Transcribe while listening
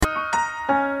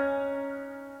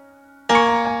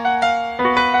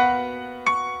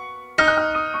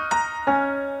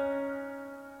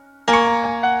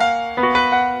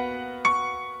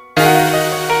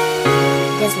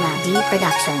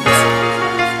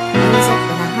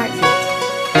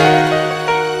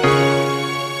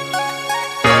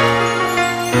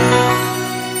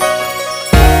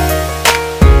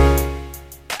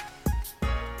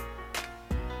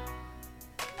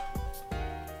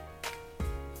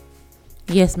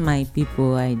Yes, my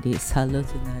people, I dey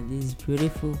salute una this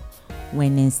beautiful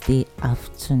Wednesday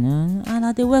afternoon, and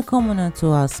I dey welcome una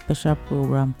to our special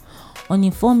program on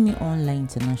Inform Me Online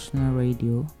International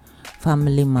Radio,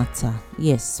 Family Matter.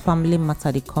 Yes, Family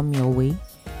Matter dey come your way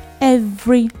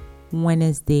every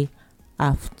Wednesday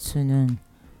afternoon.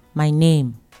 My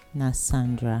name na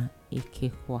Sandra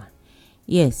Ikekwa.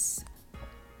 Yes,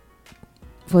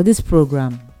 for this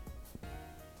program,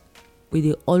 we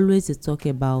dey always dey talk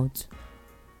about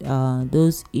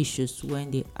those issues when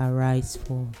they arise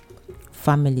for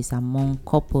families among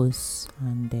couples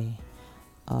and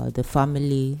the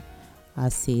family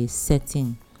as a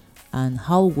setting, and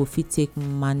how we fit take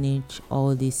manage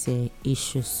all these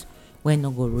issues when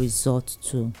no go result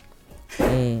to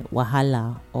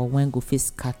wahala, or when go fit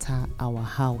scatter our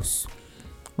house,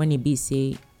 when e be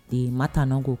say the matter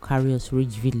no go carry us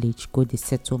reach village go dey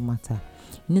settle matter.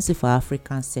 You know, say for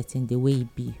African setting, the way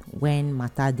it be when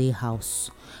matter dey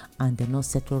house and they no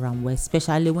settle am well,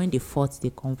 especially when the fault they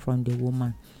come from the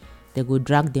woman, they go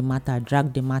drag the matter,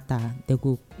 they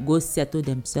go settle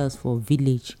themselves for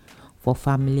village, for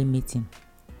family meeting.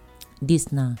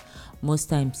 This now, most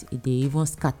times they even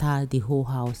scatter the whole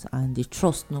house and the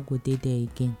trust no go dey there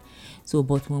again. So,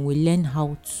 but when we learn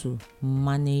how to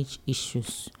manage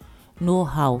issues, no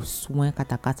house when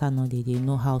katakata no dey,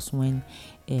 no house when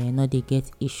no dey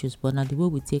get issues, but now the way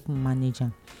we take manage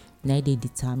am, now they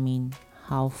determine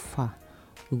how far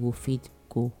we go fit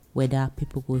go, whether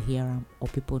people go hear am or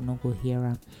people no go hear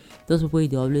am. Those people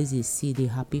they always dey see, they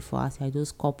happy for outside.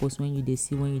 Those couples when you they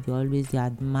see, when you they always they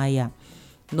admire.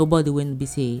 Nobody when be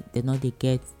say they not they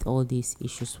get all these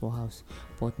issues for house,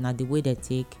 but now the way they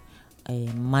take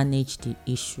manage the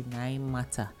issue now it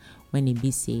matter. When it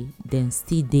be say then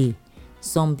still dey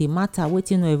some the matter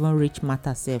waiting no even reach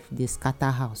matter self, they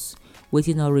scatter house.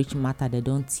 Waiting no reach matter, they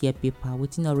don't tear paper.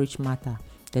 Waiting no reach matter,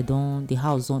 they don't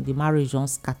the marriage don't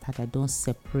scatter, they don't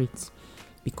separate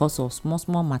because of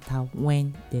small matter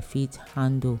when they fit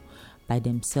handle by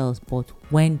themselves, but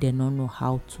when they don't know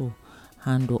how to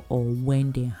handle, or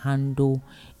when they handle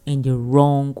in the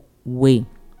wrong way.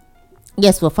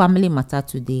 Yes, for family matter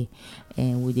today,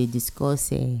 we dey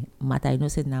discuss matter. You know,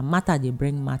 say now matter they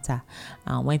bring matter,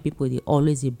 and when people they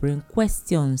always they bring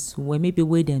questions when maybe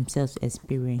we themselves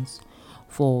experience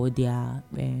for their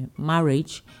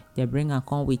marriage, they bring and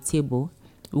come with table.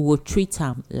 We will treat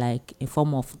them like a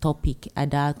form of topic,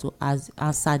 either to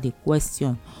answer the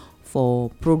question for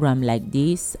program like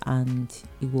this, and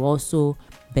it will also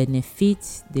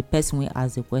benefit the person who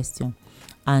ask the question,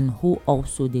 and who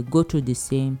also they go through the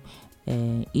same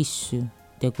issue.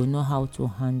 They go know how to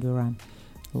handle them.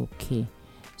 Okay,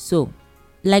 so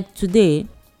like today,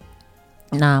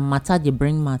 now matter they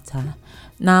bring matter.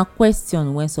 Now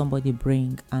question when somebody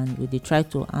bring, and we they try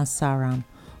to answer them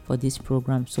for this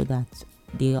program, so that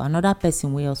the another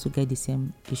person will also get the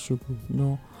same issue,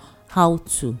 know how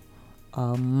to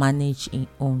manage in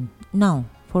own. Now,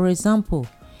 for example,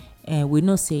 we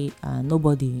know say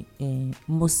nobody,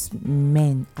 most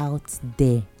men out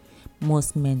there,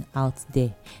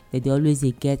 they always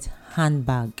they get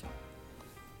handbag.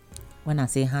 When I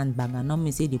say handbag, I not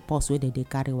mean say the purse where they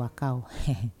carry waka.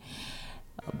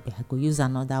 I could use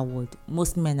another word.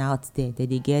 Most men out there,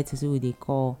 they get what they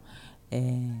call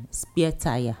spare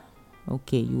tire.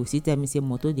 Okay, you will see tell me say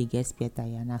motor they get spare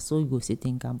tire, now so you go see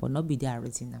think am, but not be there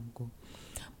reason them go.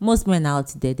 Most men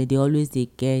out there, they always they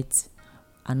get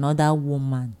another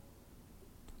woman.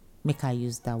 Make I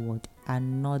use that word,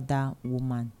 another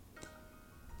woman,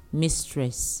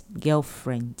 mistress,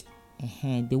 girlfriend.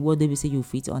 The word they be say you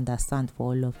fit understand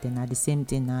for all of them are the same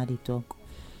thing now they talk.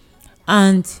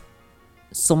 And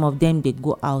some of them they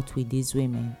go out with these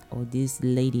women, or these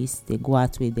ladies, they go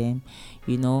out with them,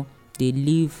 you know, they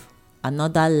live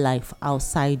another life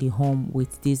outside the home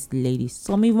with these ladies.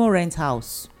 Some even rent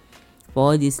house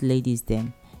for all these ladies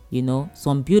them, you know,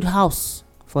 some build house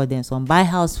for them, some buy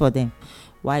house for them,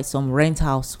 why some rent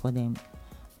house for them,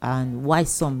 and why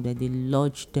some that they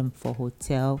lodge them for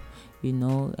hotel, you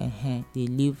know, they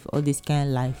live all this kind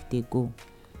of life they go.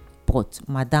 But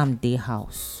madam they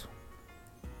house.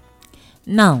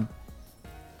 Now,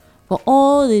 for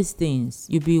all these things,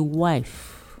 you be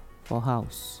wife for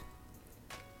house.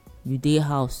 You dey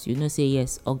house, you know, say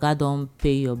yes, oga don't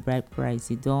pay your bride price,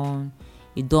 he don't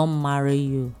marry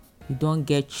you, you don't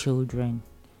get children,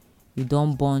 you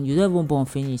don't even born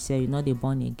finish, say you know they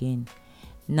born again.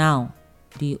 Now,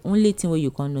 the only thing where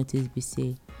you can notice be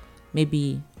say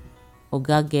maybe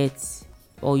oga gets,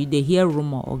 or you dey hear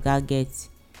rumor oga get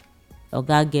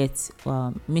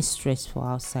mistress for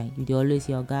outside. You dey always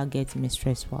hear oga get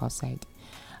mistress for outside,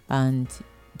 and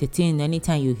the thing,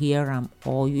 anytime you hear am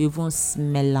or you even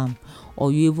smell am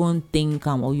or you even think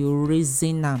am or you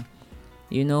reason am,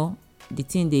 the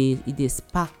thing dey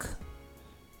spark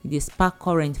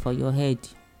current for your head.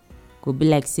 Go be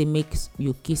like say make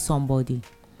you kiss somebody.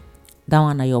 That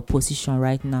one na your position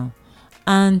right now,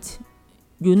 and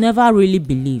you never really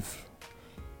believe.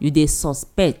 You dey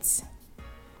suspect,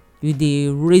 you dey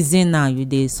reason am, you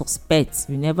dey suspect,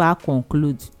 you never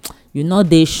conclude. You no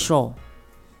dey sure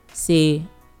say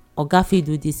oga fit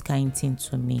do this kind thing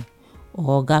to me,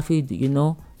 or oga fit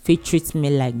treat me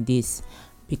like this,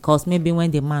 because maybe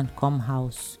when the man come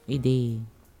house, he dey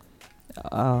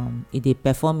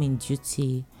perform im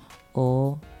duty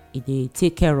or e dey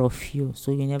take care of you,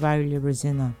 so you never really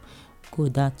reason am go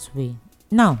that way.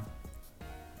 Now,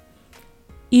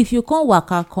 if you come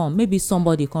waka come, maybe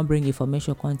somebody come bring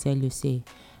information come tell you say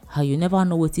you never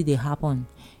know wetin dey happen,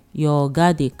 your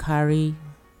oga dey carry,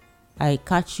 I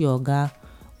catch your oga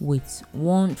with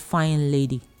one fine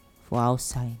lady for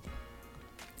outside.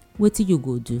 Wetin you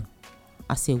go do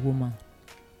as a woman?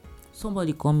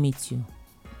 Somebody come meet you,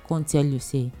 come tell you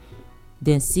say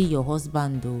dem see your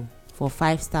husband for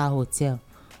 5-star hotel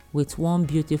with one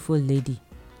beautiful lady.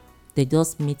 They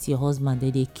just meet your husband,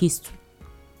 they dey kiss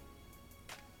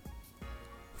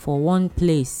for one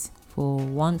place, for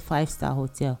one 5-star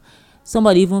hotel.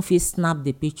 Somebody even fit snap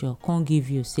the picture come give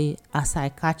you, say as I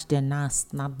catch them now,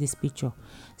 snap this picture,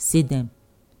 see them.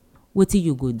 Wetin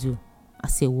you go do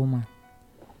as a woman?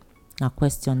 Na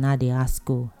question now dey ask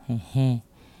I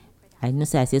know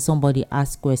say I say somebody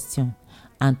ask question,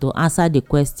 and to answer the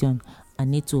question I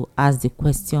need to ask the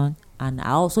question, and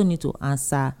I also need to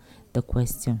answer the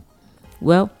question.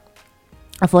 Well,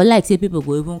 I for like say people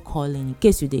go even call in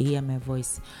case you dey hear my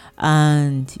voice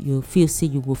and you feel say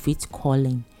you go fit call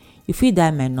in. You fit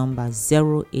dial my number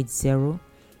 080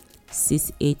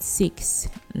 686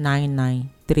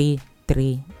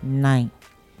 99339,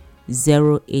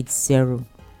 080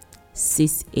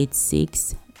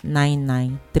 686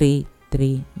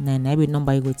 99339. Every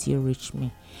number you go to reach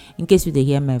me in case you dey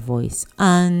hear my voice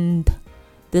and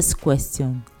this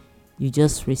question you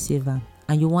just receive am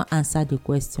and you want answer the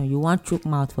question, you want chook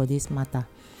mouth for this matter,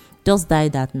 just dial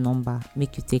that number,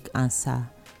 make you take answer.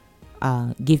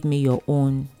 Give me your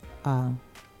own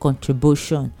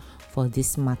contribution for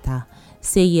this matter.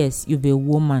 Say yes, you be a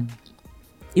woman,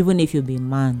 even if you be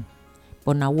man,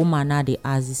 but na woman now dey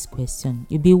ask this question.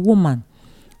 You be a woman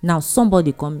now,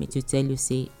 somebody come meet you, tell you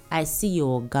say I see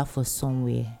your oga for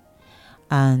somewhere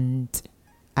and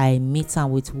I meet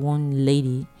am with one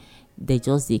lady. They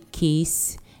just dey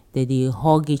kiss, they dey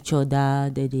hug each other,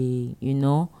 they dey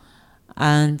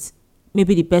and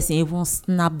maybe the person even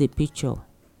snap the picture.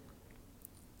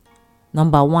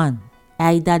 Number one,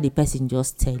 either the person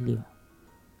just tell you,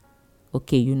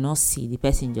 okay, you not see, the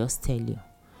person just tell you,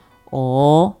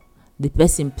 or the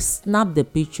person snap the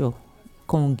picture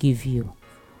come give you.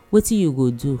 Wetin you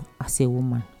go do as a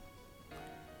woman?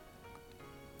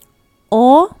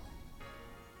 Or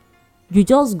you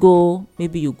just go,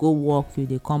 maybe you go work, you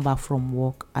dey come back from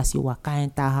work, as you waka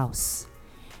enter house,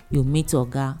 you meet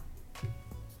oga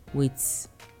with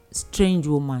strange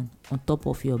woman on top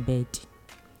of your bed.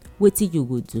 Wetin you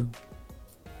go do?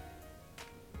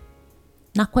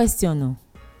 Na question o.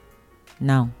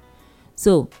 Now,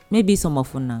 so maybe some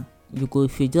of una, you go,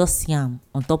 if you just see am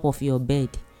on top of your bed,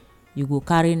 you go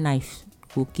carry knife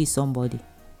go kill somebody.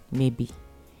 Maybe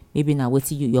na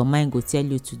wetin your mind go tell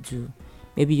you to do.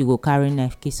 Maybe you go carry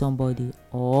knife kill somebody,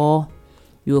 or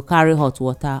you go carry hot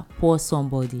water pour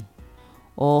somebody,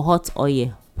 or hot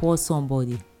oil pour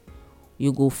somebody.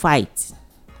 You go fight,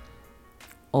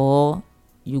 or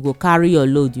you go carry your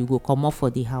load, you go comot for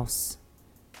the house.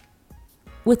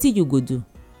 Wetin you go do?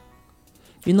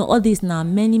 All this na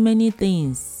many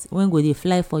things when go dey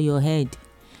fly for your head,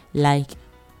 like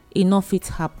e no fit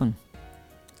happen.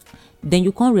 Then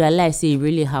you come realize say e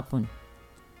really happen.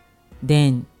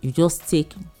 Then you just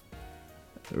take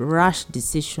rash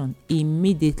decision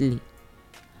immediately.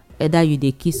 Either you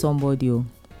dey kill somebody, or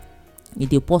you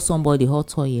dey pour somebody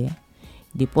hot oil, you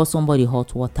dey pour somebody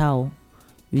hot water, or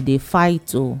you dey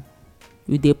fight, or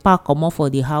you dey pack comot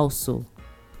for the house.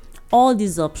 All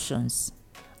these options,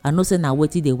 I know say na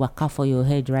wetin dey waka for your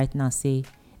head right now, say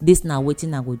this na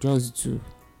wetin I go just do,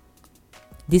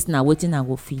 this na wetin I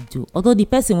go fit do. Although the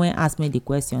person wey ask me the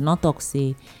question not talk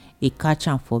say e catch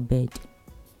am for bed.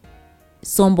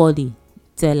 Somebody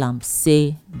tell am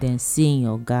say dem see im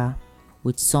oga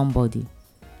with somebody,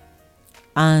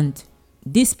 and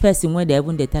this person wey dem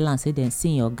even dey tell am say dem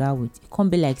see im oga with, e come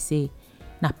be like say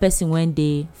na person wey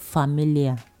dey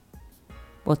familiar,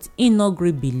 but e no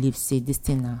gree believe say this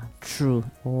thing na true,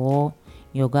 or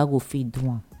your oga go fit do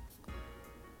am.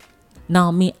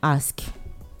 Now me ask,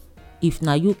 if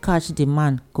na you catch the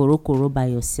man korokoro by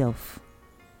yourself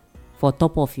for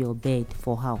top of your bed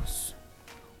for house,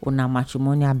 or na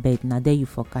matrimonial bed, na there you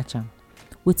for catch am,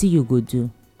 wetin you go do?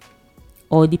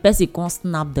 Or the person come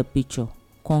snap the picture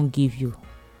come give you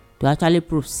to actually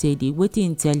prove say the wetin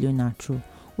him tell you na true,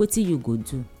 wetin you go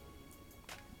do?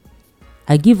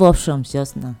 I give options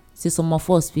just now. Say some of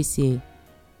us fit say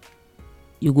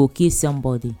you go kill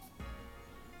somebody,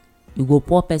 you go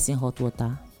pour person hot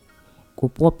water, go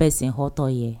pour person hot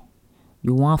oil,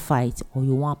 you wan fight or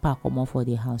you wan pack comot for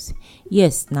the house.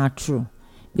 Yes, na true,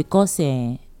 because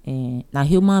na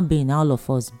human being all of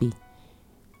us be,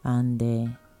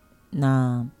 and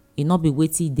na e no be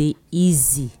wetin dey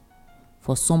easy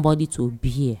for somebody to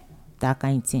bear that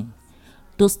kind thing.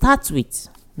 To start with,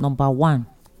 number one,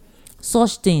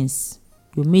 such things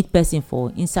you meet person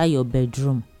for inside your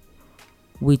bedroom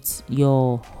with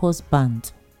your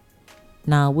husband,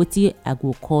 na wetin I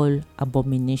go call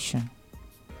abomination.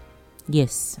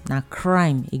 Yes, na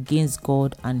crime against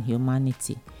God and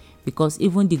humanity, because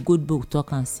even the good book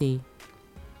talk and say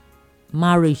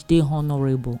marriage dey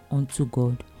honorable unto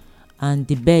God, and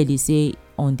the bed is say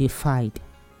undefiled.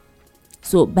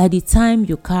 So by the time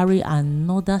you carry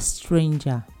another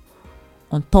stranger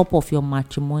on top of your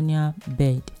matrimonial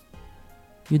bed,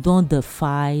 you don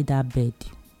defile that bed,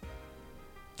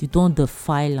 you don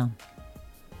defile am,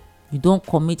 you don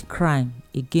commit crime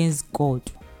against God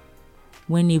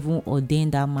when even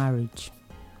ordain that marriage,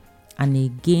 and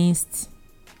against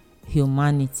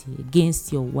humanity,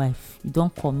 against your wife. You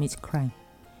don commit crime.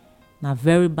 Na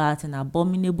very bad and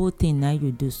abominable thing na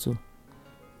you do so.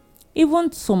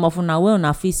 Even some of una wey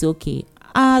una feel say okay,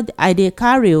 I dey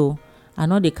carry I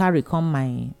no dey carry come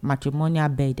my matrimonial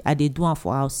bed, I dey do am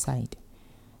for outside.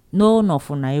 None of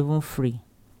una even free.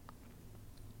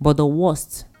 But the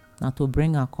worst na to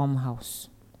bring am come house.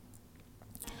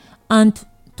 And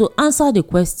to answer the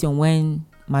question when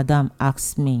madam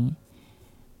asked me,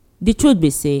 the truth be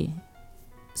say,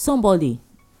 somebody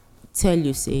tell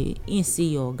you say him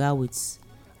see your oga with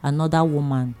another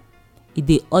woman, e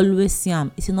dey always see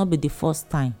am. E say no be the first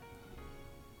time,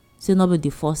 say no be the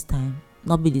first time,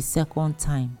 no be the second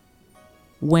time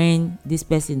when this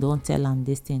person don tell am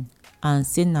this thing, and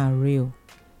say na real.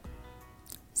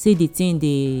 Say the thing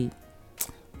dey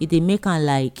make am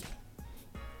like,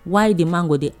 why the man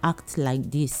go dey act like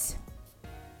this?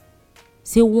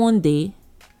 Say one day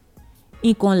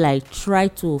he come like try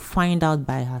to find out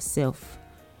by herself.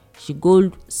 She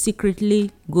go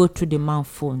secretly go through the man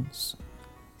phones,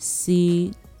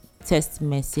 see text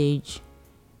message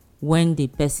when the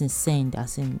person send,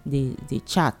 as in the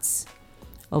chats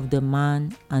of the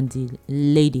man and the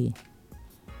lady.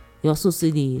 You also see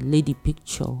the lady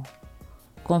picture.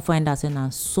 Come find out na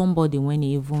somebody when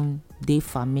he even dey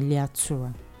familiar to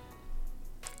her.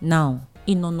 Now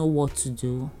he no know what to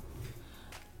do,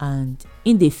 and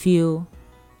he dey feel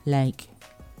like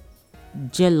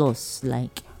jealous,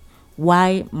 like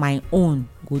why my own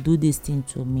go do this thing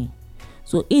to me.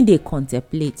 So he dey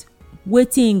contemplate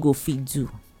wetin he go fit do,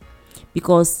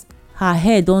 because her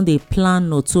head don dey plan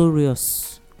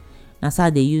notorious. Na so I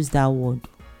dey use that word.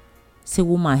 Say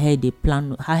woman head dey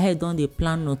plan, her head don dey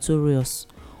plan notorious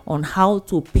on how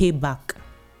to pay back.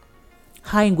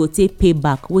 How he go take pay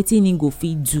back, wetin he go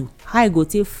fit do, how he go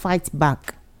take fight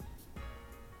back.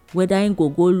 Whether he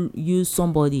go use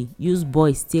somebody, use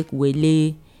boys take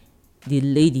wele the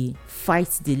lady,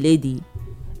 fight the lady,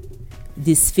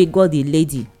 disfigure the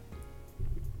lady.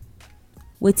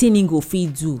 Wetin he go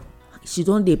fit do, she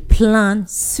don dey plan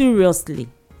seriously.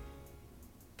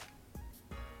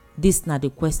 This na the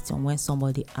question when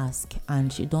somebody ask,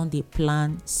 and she don dey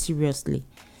plan seriously.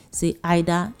 Say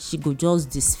either she go just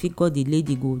disfigure the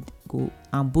lady, go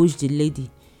ambush the lady,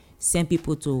 send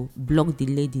people to block the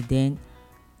lady, then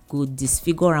go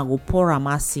disfigure and go pour am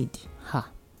acid.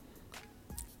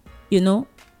 You know,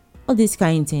 all this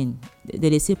kind of thing,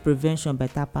 they say prevention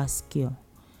better pass cure.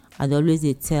 And they always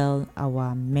dey tell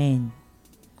our men,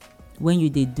 when you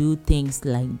dey do things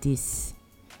like this,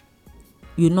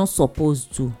 you not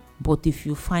supposed to, but if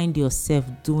you find yourself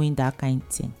doing that kind of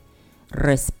thing,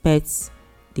 respect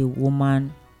the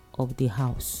woman of the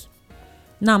house.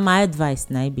 Now my advice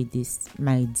now be this,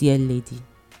 my dear lady,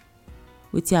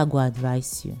 wetin I go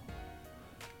advise you.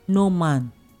 No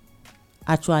man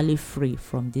actually free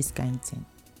from this kind of thing.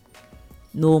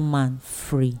 No man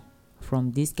free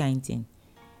from this kind of thing.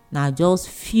 Now just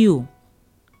few,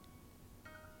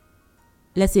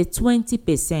 let's say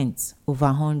 20% over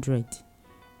 100,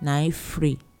 now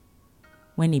free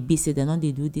when it be say they don't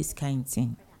dey do this kind of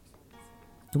thing.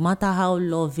 No matter how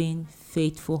loving,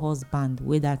 faithful husband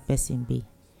wey that person be,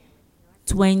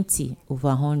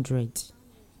 20/100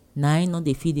 na im no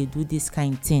dey fit dey do this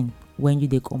kind thing when you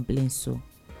dey complain so.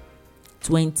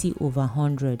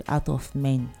 20/100 out of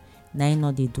men na im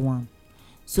no dey do am.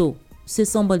 So say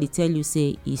somebody tell you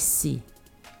say e see,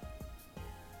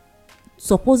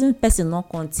 supposing person no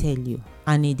come tell you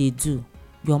and e dey do,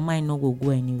 your mind no go go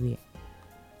anywhere.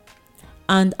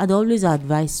 And I dey always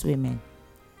advise women,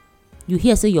 you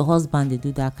hear say your husband dey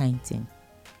do that kind thing,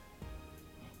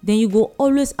 then you go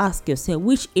always ask yourself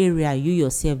which area you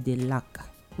yourself dey lack,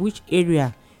 which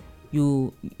area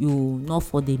you no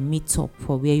for dey meet up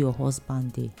for where your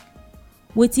husband dey.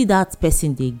 Wetin that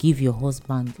person dey give your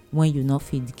husband when you no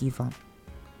fit give am?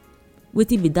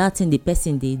 Wetin be that thing the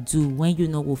person dey do when you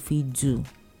no go fit do?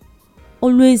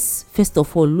 Always first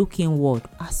of all look inward,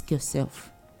 ask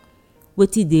yourself,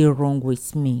 wetin dey wrong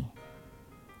with me?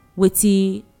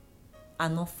 Wetin I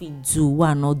no fit do wey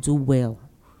I no do well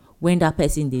when that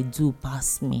person dey do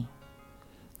pass me?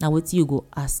 Na wetin you go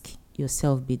ask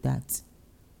yourself be that.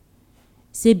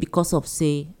 Say because of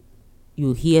say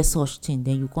you hear such thing,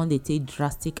 then you come dey take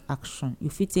drastic action. You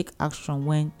fit take action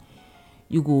when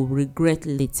you go regret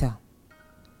later,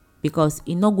 because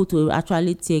e no good to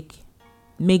actually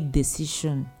make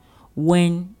decision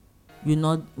when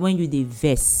you dey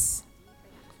vex.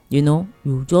 You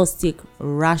just take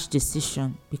rash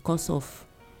decision because of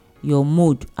your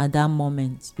mood at that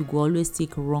moment. You go always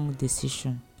take wrong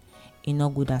decision. E no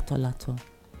good at all at all.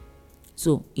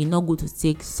 So e no good to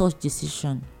take such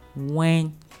decision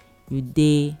when you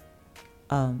dey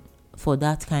for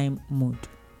that kind mood.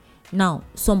 Now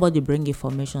somebody bring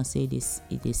information say e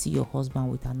dey see your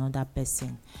husband with another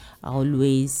person.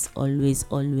 Always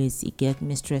e get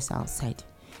mistress outside.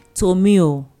 To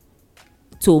me,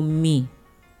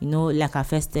 like I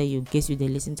first tell you, in case you dey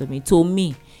listen to me, to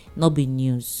me no be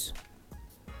news.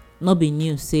 No be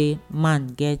news say man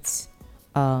get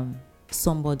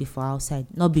somebody for outside.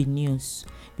 No be news,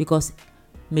 because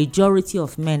majority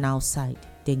of men outside,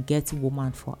 they get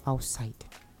woman for outside.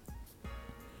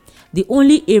 The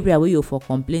only area where you for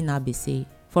complain now be say,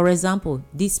 for example,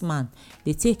 this man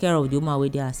they take care of the woman wey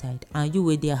dey outside, and you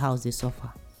wey dey house dey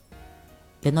suffer.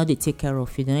 They no dey take care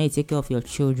of you. They no dey take care of your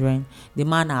children. The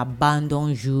man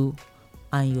abandon you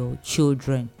and your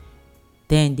children.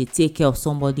 Then they take care of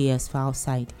somebody else for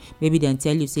outside. Maybe then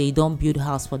tell you say he don't build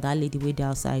house for that lady way there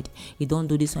outside. He don't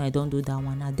do this one, he don't do that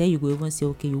one. And then you go even say,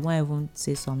 okay, you won't even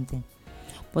say something.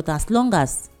 But as long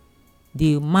as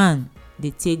the man,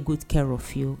 they take good care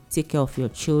of you, take care of your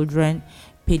children,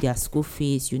 pay their school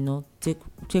fees,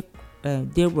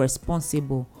 they're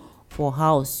responsible for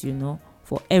house,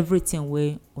 for everything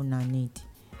where una need.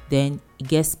 Then it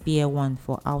gets spare one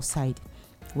for outside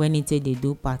when they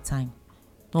do part-time.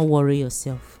 Don't worry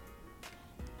yourself.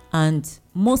 And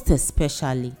most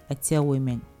especially, I tell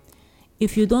women,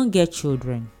 if you don't get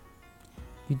children,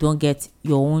 you don't get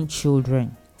your own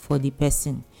children for the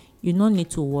person, you don't need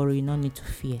to worry, you don't need to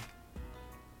fear.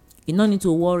 You don't need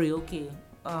to worry, okay,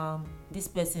 this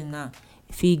person now,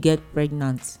 if he get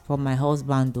pregnant for my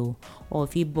husband, or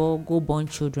if he go born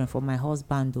children for my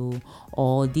husband,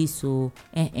 or this, you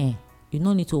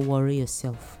don't need to worry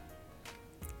yourself.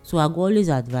 So I go always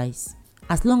advise,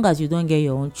 as long as you don't get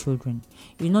your own children,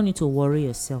 you don't need to worry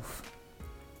yourself.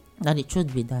 Now the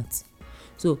truth be that.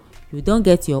 So you don't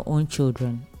get your own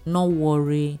children, no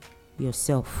worry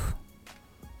yourself.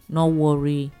 No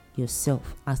worry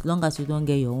yourself. As long as you don't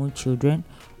get your own children,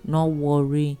 no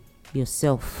worry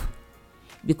yourself.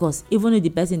 Because even if the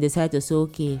person decide to say,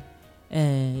 okay,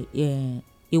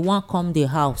 he won't come the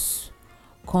house,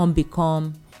 come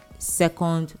become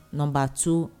second, number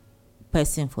 2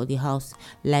 person for the house,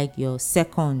 like your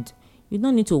second, you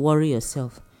don't need to worry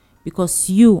yourself, because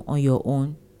you on your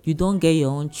own, you don't get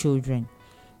your own children,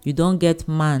 you don't get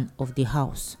man of the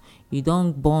house, you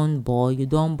don't born boy, you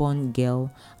don't born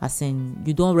girl, as in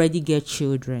you don't already get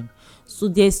children. So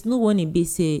there's no one in be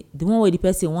say the one where the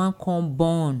person want come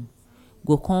born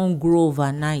go come grow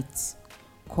overnight,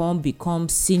 come become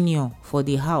senior for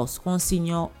the house, come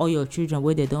senior all your children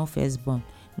where they don't first born.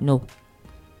 No,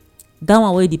 that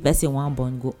one where the person want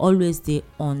born go always stay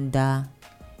under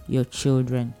your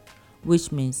children,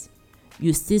 which means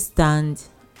you still stand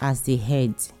as the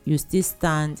head, you still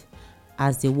stand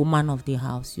as the woman of the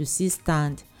house, you still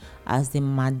stand as the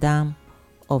madam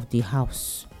of the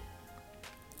house.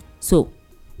 So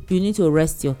you need to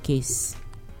rest your case.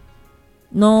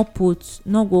 No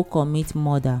go commit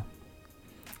murder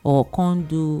or can't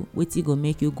do wetin go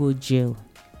make you go jail,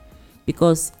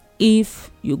 because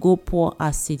if you go pour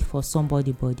acid for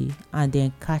somebody body and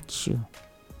then catch you,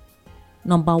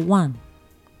 number 1,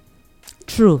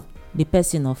 true, the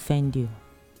person offend you,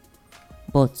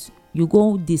 but you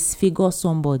go disfigure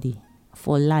somebody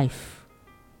for life.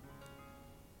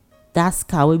 That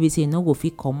scar wey be say no go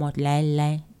fit comot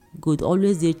lie go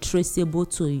always dey traceable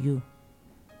to you,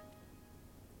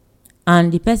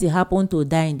 and the person happen to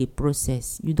die in the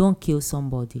process. You don kill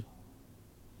somebody,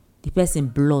 the person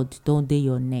blood don dey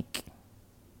your neck,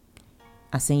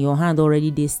 as in your hand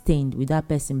already dey stained with that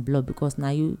person blood, because na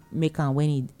you make am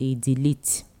when he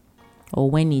delete or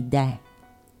when he die.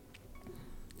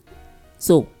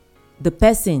 So the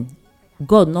person,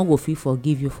 God no go fit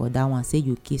forgive you for that one, say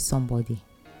you kill somebody,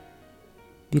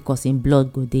 because in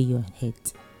blood go dey your head.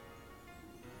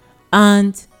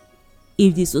 And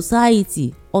if the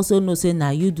society also know say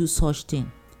na you do such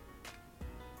thing,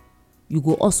 you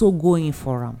go also go in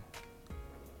for am.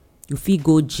 You fit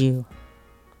go jail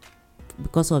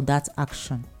because of that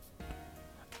action.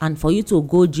 And for you to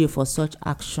go jail for such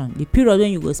action, the period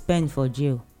when you go spend for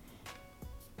jail,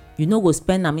 you no go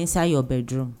spend am inside your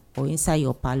bedroom or inside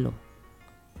your parlor.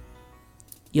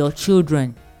 Your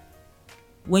children,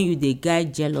 when you dey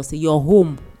guide jealousy, your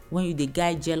home, when you dey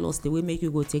guide jealousy, wey make you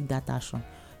go take that action,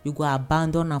 you go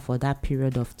abandon am for that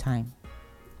period of time.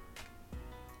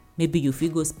 Maybe you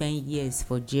fit go spend years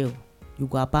for jail. You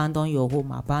go abandon your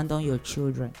home, abandon your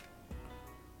children.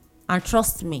 And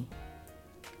trust me,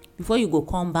 before you go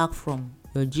come back from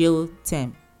your jail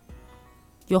term,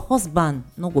 your husband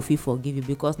no go fit forgive you,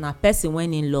 because na person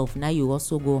when in love, now you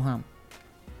also go harm.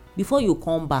 Before you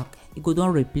come back, he go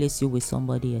don replace you with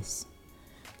somebody else.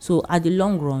 So at the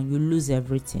long run, you lose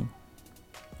everything.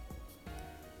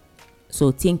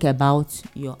 So think about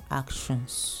your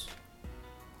actions.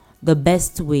 The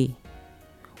best way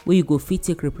wey you go fit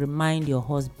take reprimand your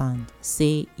husband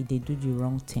say he dey do the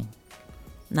wrong thing,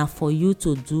 na for you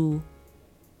to do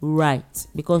right,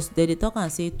 because they dey talk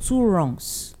and say two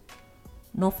wrongs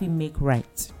no fit make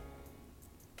right.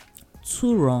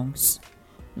 Two wrongs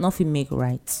no fit make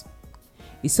right.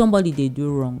 If somebody dey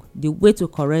do wrong, the way to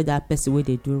correct that person wey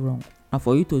dey do wrong na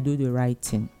for you to do the right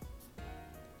thing.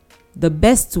 The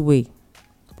best way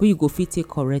wey you go fit take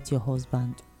correct your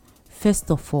husband, first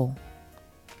of all,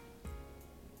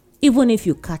 even if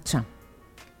you catch am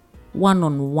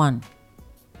one-on-one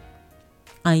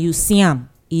and you see am,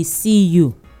 he see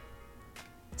you,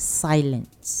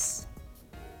 silence.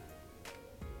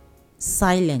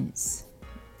 Silence.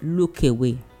 Look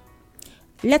away.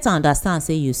 Let am understand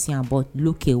say you see am, but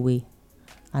look away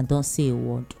and don't say a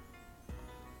word,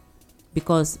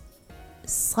 because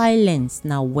silence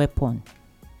na weapon,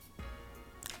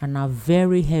 and a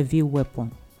very heavy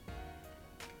weapon,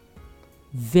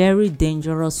 very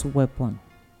dangerous weapon.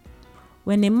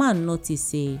 When a man notice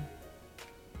say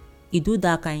he do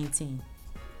that kind of thing,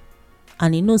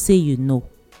 and he know say you know,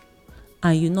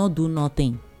 and you not do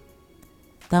nothing,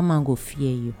 that man go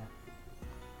fear you.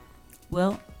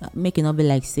 Well, make it not be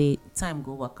like say time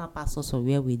go waka pass us or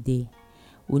where we dey.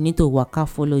 We need to waka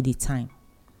follow the time.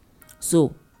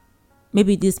 So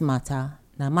maybe this matter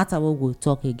we will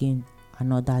talk again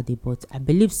another day. But I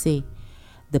believe say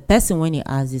the person when he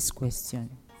asks this question,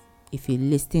 if he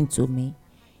listen to me,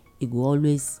 he go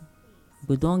always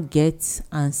we don't get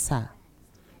answer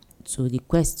to the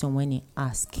question when he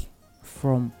ask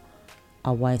from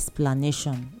our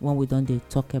explanation when we don't dey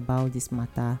talk about this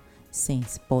matter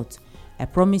since. But I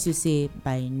promise you say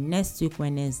by next week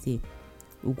Wednesday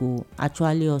we go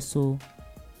actually also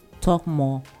talk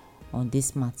more on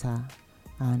this matter,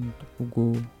 and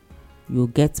you'll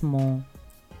get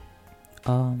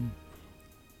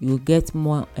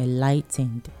more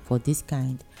enlightened for this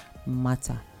kind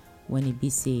matter. When it be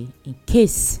say in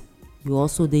case you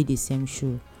also did the same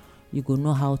shoe, you go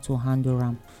know how to handle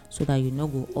them, so that you no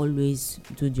go always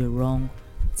do the wrong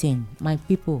thing. My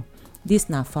people, this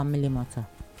na family matter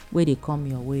where they come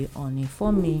your way on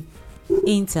Inform Me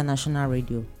International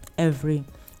Radio every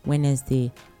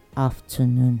Wednesday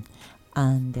afternoon.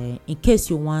 And in case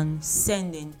you want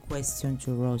send in question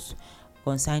to us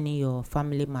concerning your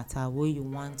family matter, where you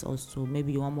want us to,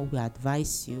 maybe you want more we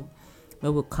advise you,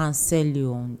 maybe we counsel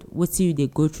you on what you they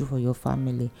go through for your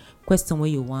family, question where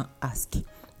you want ask,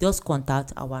 just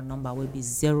contact our number will be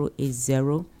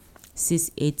 080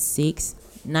 686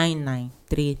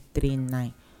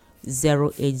 99339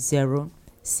 080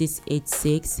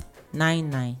 686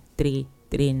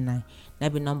 99339.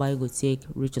 That be number you go take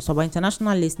reach us. So our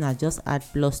international listener, just add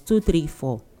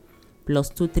 +234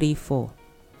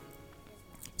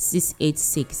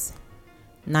 686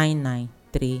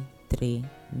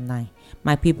 99339.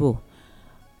 My people,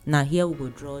 now here we go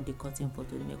draw the curtain for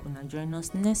today. Make una join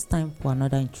us next time for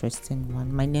another interesting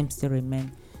one. My name still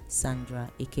remain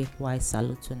Sandra Ikekwa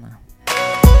Salutuna.